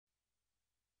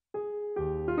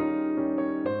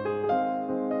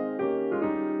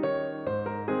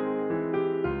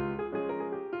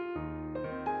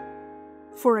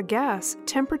For a gas,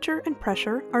 temperature and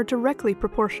pressure are directly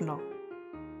proportional.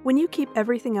 When you keep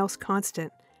everything else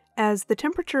constant, as the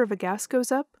temperature of a gas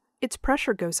goes up, its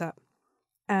pressure goes up.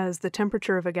 As the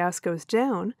temperature of a gas goes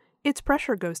down, its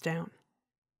pressure goes down.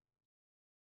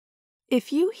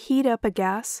 If you heat up a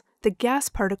gas, the gas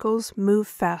particles move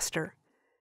faster.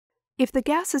 If the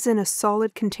gas is in a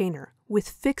solid container with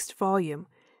fixed volume,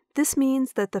 this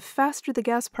means that the faster the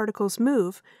gas particles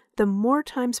move, the more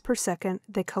times per second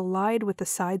they collide with the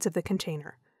sides of the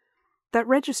container. That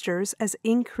registers as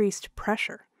increased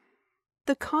pressure.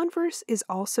 The converse is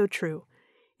also true.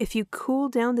 If you cool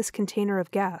down this container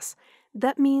of gas,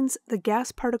 that means the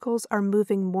gas particles are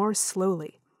moving more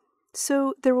slowly.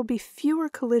 So there will be fewer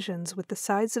collisions with the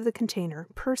sides of the container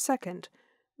per second,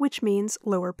 which means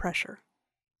lower pressure.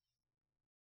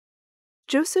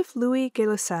 Joseph Louis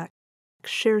Gay-Lussac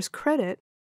shares credit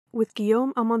with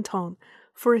Guillaume Amonton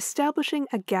for establishing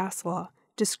a gas law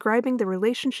describing the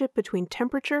relationship between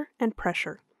temperature and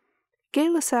pressure.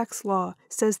 Gay-Lussac's law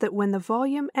says that when the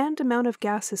volume and amount of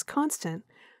gas is constant,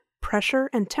 pressure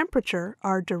and temperature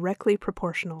are directly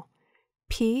proportional.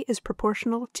 P is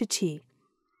proportional to T.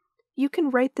 You can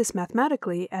write this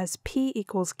mathematically as P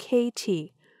equals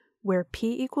kT, where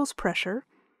P equals pressure,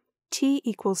 T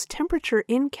equals temperature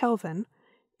in Kelvin,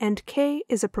 and K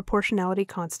is a proportionality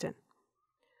constant.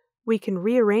 We can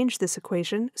rearrange this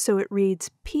equation so it reads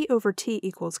P over T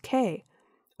equals K,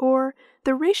 or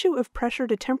the ratio of pressure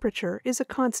to temperature is a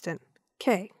constant,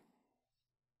 K.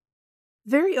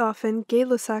 Very often,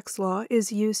 Gay-Lussac's law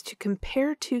is used to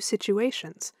compare two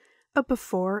situations, a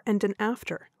before and an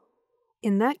after.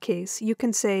 In that case, you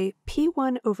can say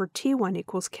P1 over T1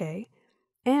 equals K,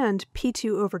 and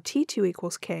P2 over T2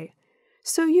 equals K,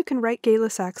 so you can write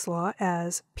Gay-Lussac's law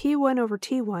as P1 over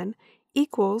T1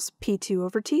 equals P2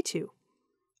 over T2.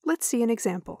 Let's see an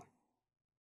example.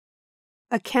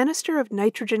 A canister of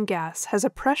nitrogen gas has a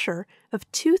pressure of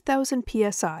 2,000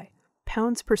 psi,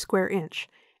 pounds per square inch,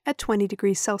 at 20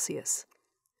 degrees Celsius.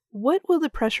 What will the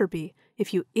pressure be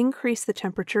if you increase the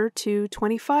temperature to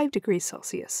 25 degrees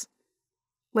Celsius?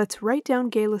 Let's write down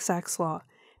Gay-Lussac's law,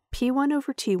 P1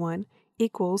 over T1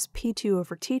 equals P2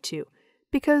 over T2,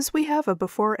 because we have a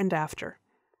before and after.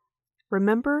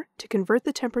 Remember to convert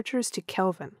the temperatures to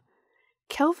Kelvin.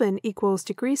 Kelvin equals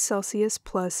degrees Celsius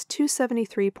plus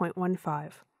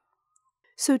 273.15.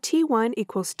 So T1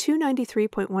 equals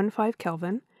 293.15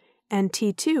 Kelvin, and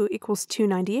T2 equals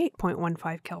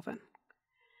 298.15 Kelvin.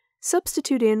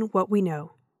 Substitute in what we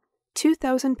know.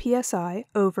 2,000 psi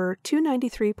over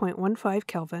 293.15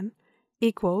 Kelvin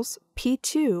equals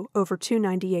P2 over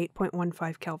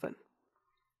 298.15 Kelvin.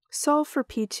 Solve for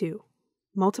P2.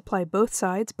 Multiply both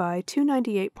sides by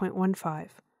 298.15.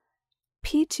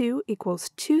 P2 equals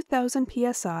 2,000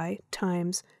 psi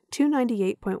times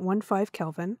 298.15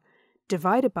 Kelvin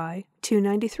divided by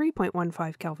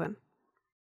 293.15 Kelvin.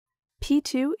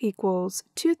 P2 equals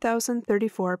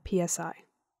 2,034 psi.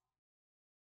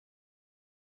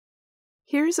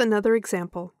 Here's another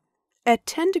example. At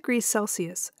 10 degrees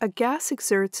Celsius, a gas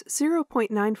exerts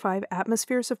 0.95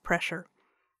 atmospheres of pressure.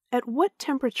 At what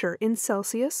temperature in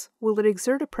Celsius will it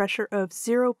exert a pressure of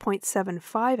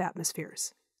 0.75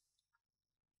 atmospheres?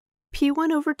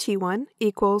 P1 over T1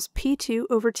 equals P2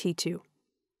 over T2.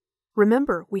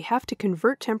 Remember, we have to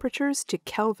convert temperatures to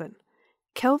Kelvin.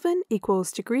 Kelvin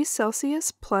equals degrees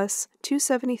Celsius plus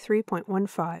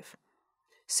 273.15.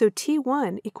 So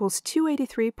T1 equals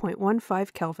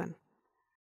 283.15 Kelvin.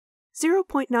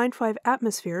 0.95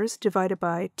 atmospheres divided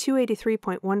by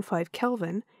 283.15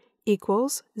 Kelvin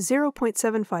equals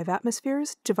 0.75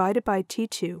 atmospheres divided by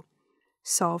T2.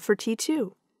 Solve for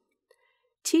T2.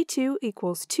 T2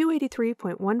 equals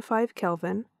 283.15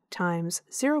 Kelvin times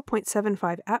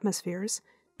 0.75 atmospheres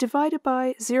divided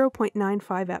by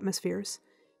 0.95 atmospheres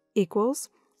equals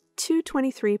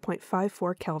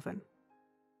 223.54 Kelvin.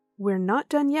 We're not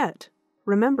done yet.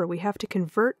 Remember, we have to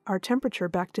convert our temperature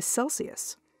back to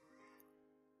Celsius.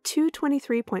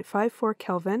 223.54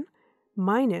 Kelvin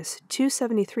minus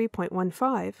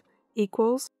 273.15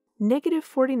 equals negative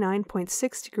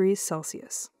 49.6 degrees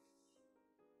Celsius.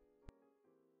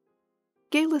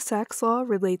 Gay-Lussac's law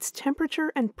relates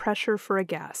temperature and pressure for a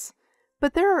gas,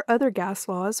 but there are other gas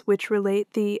laws which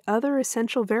relate the other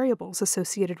essential variables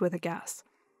associated with a gas.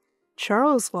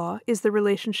 Charles' law is the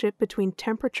relationship between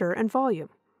temperature and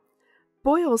volume.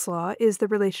 Boyle's law is the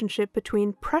relationship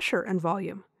between pressure and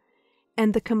volume.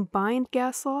 And the combined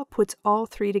gas law puts all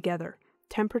three together: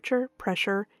 temperature,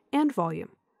 pressure, and volume.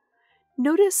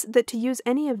 Notice that to use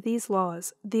any of these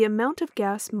laws, the amount of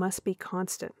gas must be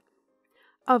constant.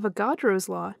 Avogadro's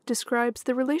law describes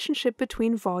the relationship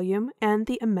between volume and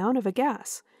the amount of a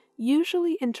gas,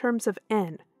 usually in terms of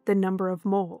n, the number of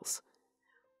moles.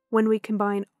 When we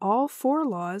combine all 4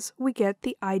 laws, we get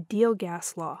the ideal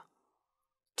gas law.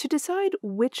 To decide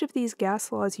which of these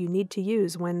gas laws you need to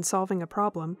use when solving a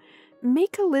problem,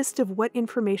 make a list of what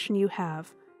information you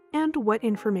have and what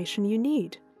information you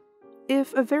need.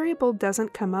 If a variable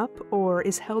doesn't come up or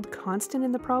is held constant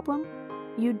in the problem,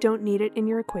 you don't need it in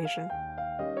your equation.